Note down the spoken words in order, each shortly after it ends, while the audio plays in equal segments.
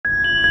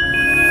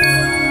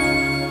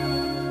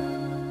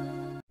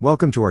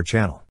Welcome to our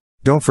channel.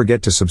 Don't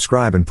forget to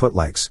subscribe and put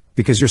likes,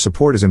 because your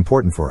support is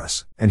important for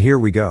us. And here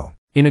we go.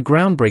 In a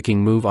groundbreaking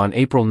move on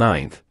April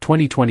 9,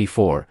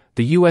 2024,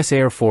 the U.S.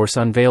 Air Force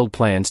unveiled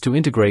plans to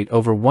integrate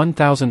over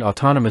 1,000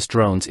 autonomous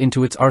drones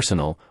into its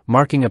arsenal,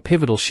 marking a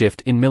pivotal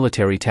shift in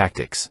military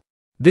tactics.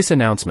 This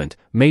announcement,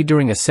 made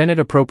during a Senate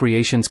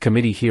Appropriations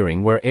Committee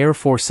hearing where Air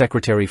Force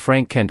Secretary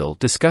Frank Kendall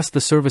discussed the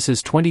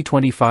service's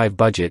 2025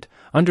 budget,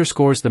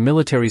 underscores the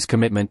military's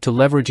commitment to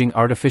leveraging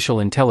artificial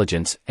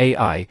intelligence,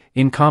 AI,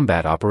 in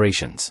combat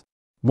operations.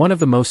 One of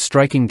the most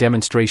striking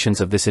demonstrations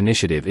of this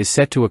initiative is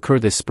set to occur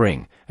this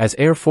spring, as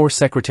Air Force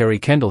Secretary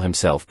Kendall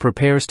himself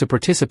prepares to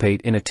participate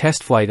in a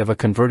test flight of a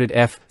converted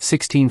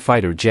F-16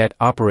 fighter jet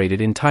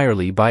operated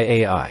entirely by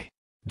AI.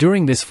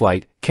 During this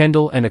flight,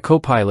 Kendall and a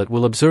co-pilot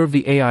will observe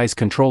the AI's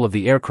control of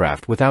the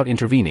aircraft without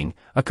intervening,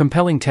 a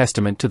compelling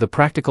testament to the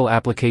practical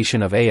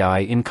application of AI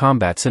in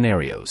combat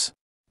scenarios.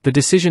 The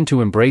decision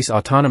to embrace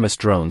autonomous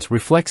drones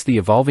reflects the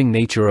evolving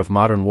nature of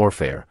modern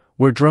warfare,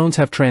 where drones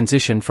have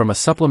transitioned from a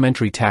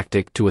supplementary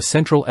tactic to a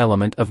central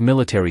element of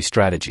military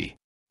strategy.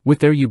 With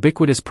their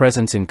ubiquitous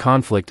presence in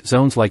conflict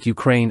zones like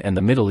Ukraine and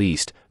the Middle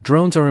East,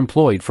 drones are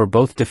employed for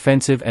both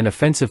defensive and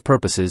offensive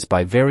purposes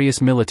by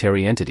various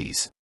military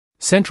entities.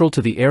 Central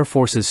to the Air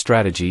Force's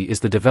strategy is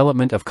the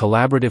development of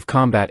collaborative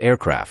combat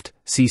aircraft,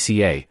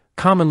 CCA,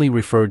 commonly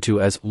referred to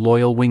as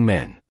loyal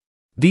wingmen.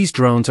 These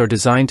drones are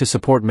designed to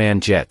support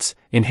manned jets,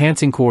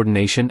 enhancing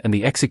coordination and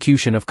the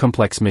execution of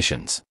complex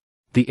missions.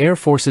 The Air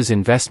Force's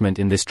investment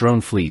in this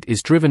drone fleet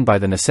is driven by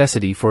the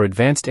necessity for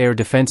advanced air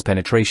defense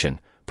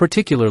penetration,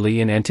 particularly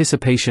in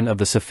anticipation of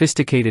the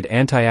sophisticated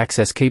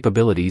anti-access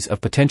capabilities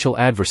of potential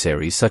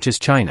adversaries such as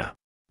China.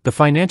 The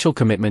financial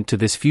commitment to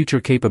this future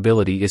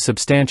capability is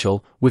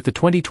substantial, with the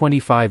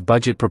 2025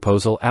 budget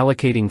proposal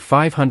allocating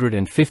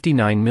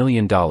 $559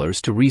 million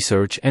to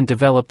research and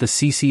develop the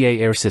CCA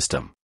air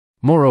system.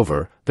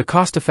 Moreover, the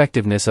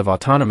cost-effectiveness of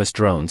autonomous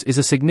drones is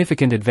a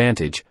significant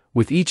advantage,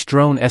 with each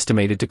drone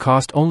estimated to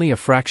cost only a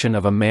fraction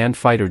of a manned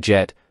fighter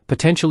jet,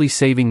 potentially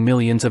saving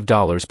millions of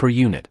dollars per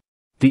unit.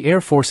 The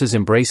Air Force's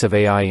embrace of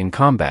AI in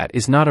combat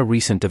is not a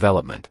recent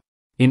development.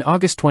 In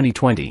August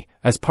 2020,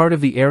 as part of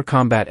the Air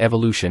Combat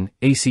Evolution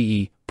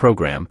 (ACE)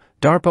 program,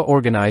 DARPA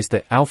organized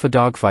the Alpha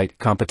Dogfight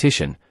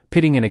competition,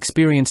 pitting an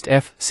experienced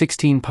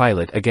F-16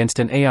 pilot against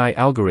an AI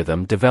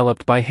algorithm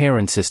developed by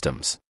Heron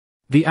Systems.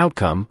 The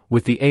outcome,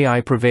 with the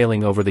AI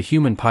prevailing over the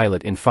human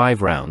pilot in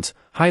 5 rounds,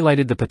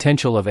 highlighted the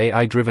potential of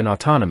AI-driven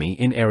autonomy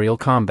in aerial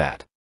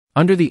combat.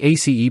 Under the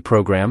ACE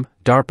program,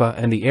 DARPA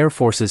and the Air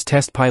Force's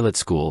Test Pilot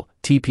School,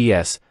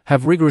 TPS,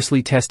 have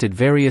rigorously tested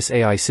various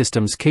AI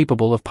systems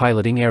capable of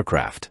piloting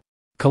aircraft.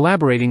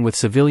 Collaborating with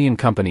civilian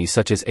companies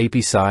such as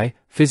APSci,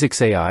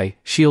 Physics AI,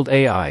 Shield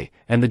AI,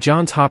 and the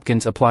Johns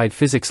Hopkins Applied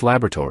Physics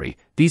Laboratory,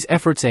 these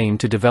efforts aim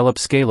to develop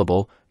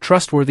scalable,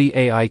 trustworthy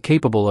AI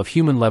capable of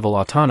human-level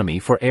autonomy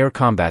for air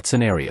combat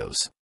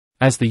scenarios.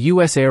 As the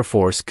U.S. Air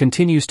Force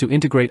continues to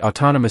integrate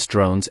autonomous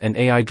drones and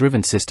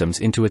AI-driven systems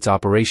into its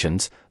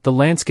operations, the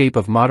landscape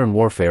of modern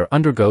warfare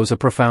undergoes a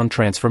profound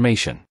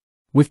transformation.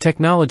 With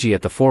technology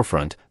at the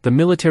forefront, the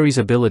military's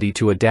ability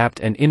to adapt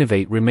and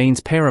innovate remains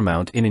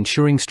paramount in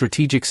ensuring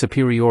strategic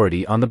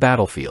superiority on the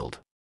battlefield.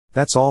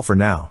 That's all for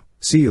now.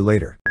 See you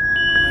later.